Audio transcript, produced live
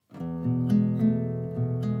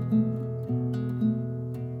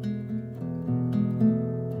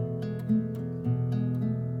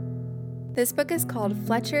This book is called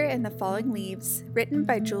Fletcher and the Falling Leaves, written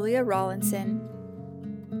by Julia Rawlinson.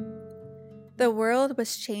 The world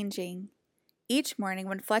was changing. Each morning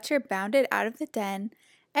when Fletcher bounded out of the den,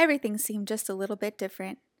 everything seemed just a little bit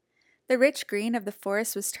different. The rich green of the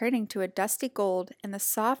forest was turning to a dusty gold, and the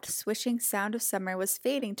soft, swishing sound of summer was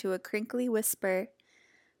fading to a crinkly whisper.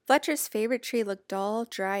 Fletcher's favorite tree looked dull,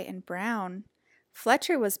 dry, and brown.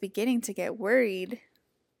 Fletcher was beginning to get worried.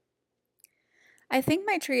 "I think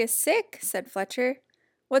my tree is sick," said Fletcher.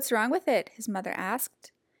 "What's wrong with it?" his mother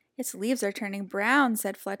asked. "Its leaves are turning brown,"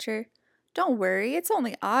 said Fletcher. "Don't worry, it's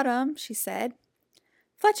only autumn," she said.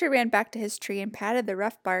 Fletcher ran back to his tree and patted the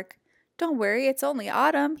rough bark. "Don't worry, it's only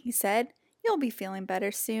autumn," he said. "You'll be feeling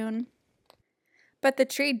better soon." But the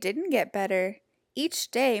tree didn't get better.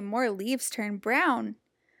 Each day more leaves turned brown.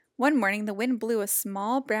 One morning the wind blew a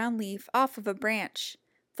small brown leaf off of a branch.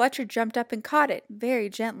 Fletcher jumped up and caught it very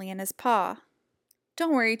gently in his paw.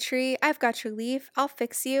 "Don't worry, tree, I've got your leaf. I'll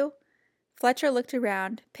fix you." Fletcher looked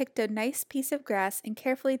around, picked a nice piece of grass, and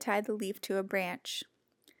carefully tied the leaf to a branch.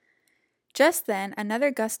 Just then, another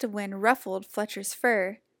gust of wind ruffled Fletcher's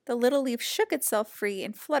fur. The little leaf shook itself free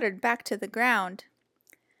and fluttered back to the ground.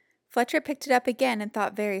 Fletcher picked it up again and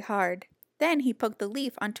thought very hard. Then he poked the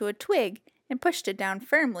leaf onto a twig and pushed it down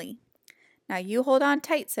firmly. "Now you hold on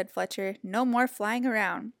tight," said Fletcher. "No more flying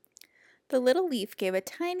around." The little leaf gave a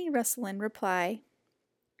tiny rustle in reply.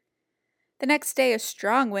 The next day a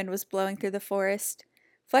strong wind was blowing through the forest.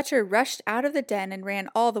 Fletcher rushed out of the den and ran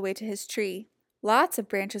all the way to his tree. Lots of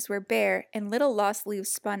branches were bare, and little lost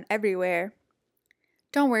leaves spun everywhere.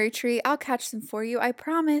 "Don't worry, tree, I'll catch them for you, I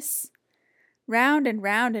promise." Round and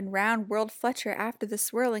round and round whirled Fletcher after the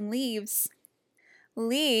swirling leaves.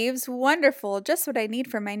 "Leaves? Wonderful! Just what I need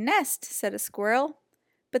for my nest," said a squirrel.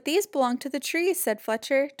 "But these belong to the tree," said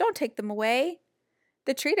Fletcher. "Don't take them away."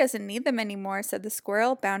 "The tree doesn't need them anymore," said the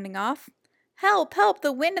squirrel, bounding off. "Help! Help!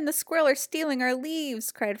 The wind and the squirrel are stealing our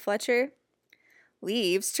leaves!" cried Fletcher.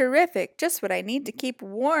 "Leaves? Terrific! Just what I need to keep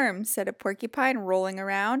warm," said a porcupine, rolling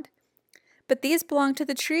around. "But these belong to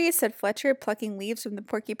the tree," said Fletcher, plucking leaves from the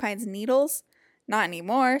porcupine's needles. "Not any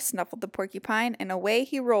more," snuffled the porcupine, and away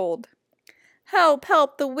he rolled. "Help!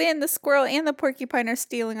 Help! The wind, the squirrel, and the porcupine are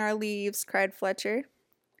stealing our leaves!" cried Fletcher.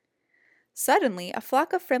 Suddenly, a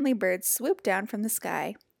flock of friendly birds swooped down from the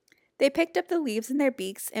sky. They picked up the leaves in their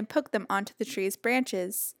beaks and poked them onto the tree's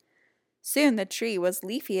branches. Soon the tree was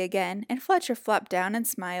leafy again, and Fletcher flopped down and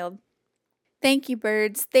smiled. "Thank you,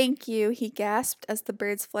 birds, thank you," he gasped as the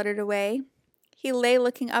birds fluttered away. He lay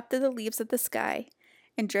looking up to the leaves of the sky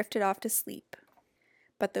and drifted off to sleep.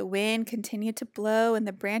 But the wind continued to blow and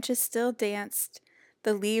the branches still danced.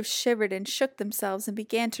 The leaves shivered and shook themselves and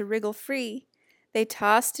began to wriggle free. They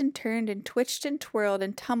tossed and turned and twitched and twirled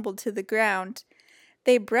and tumbled to the ground.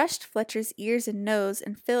 They brushed Fletcher's ears and nose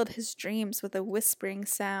and filled his dreams with a whispering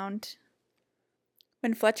sound.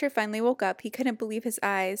 When Fletcher finally woke up, he couldn't believe his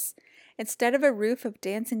eyes. Instead of a roof of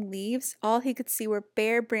dancing leaves, all he could see were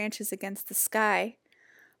bare branches against the sky.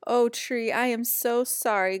 "Oh, tree, I am so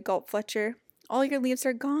sorry," gulped Fletcher. "All your leaves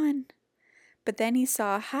are gone." But then he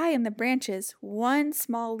saw high in the branches one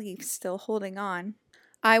small leaf still holding on.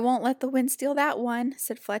 "I won't let the wind steal that one,"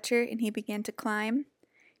 said Fletcher, and he began to climb.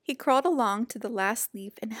 He crawled along to the last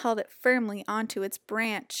leaf and held it firmly onto its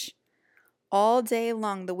branch. All day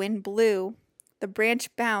long the wind blew. The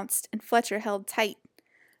branch bounced, and Fletcher held tight.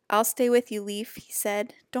 "I'll stay with you, leaf," he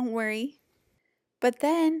said. "Don't worry." But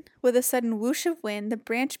then, with a sudden whoosh of wind, the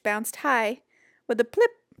branch bounced high. With a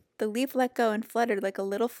plip, the leaf let go and fluttered like a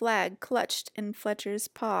little flag clutched in Fletcher's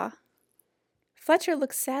paw. Fletcher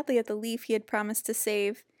looked sadly at the leaf he had promised to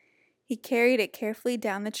save. He carried it carefully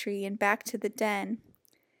down the tree and back to the den.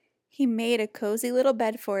 He made a cozy little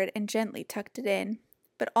bed for it and gently tucked it in.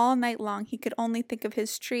 But all night long he could only think of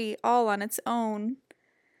his tree all on its own.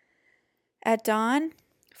 At dawn,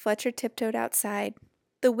 Fletcher tiptoed outside.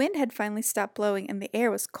 The wind had finally stopped blowing and the air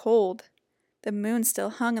was cold. The moon still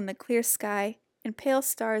hung in the clear sky, and pale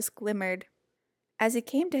stars glimmered. As he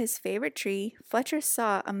came to his favorite tree, Fletcher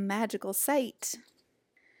saw a magical sight.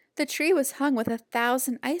 The tree was hung with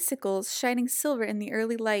 1,000 icicles, shining silver in the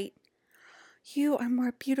early light. "You are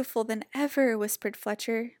more beautiful than ever," whispered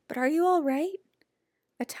Fletcher. "But are you all right?"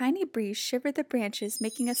 A tiny breeze shivered the branches,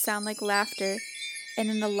 making a sound like laughter,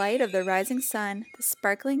 and in the light of the rising sun, the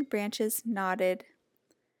sparkling branches nodded.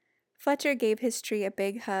 Fletcher gave his tree a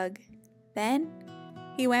big hug. Then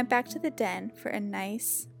he went back to the den for a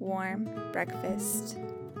nice, warm breakfast.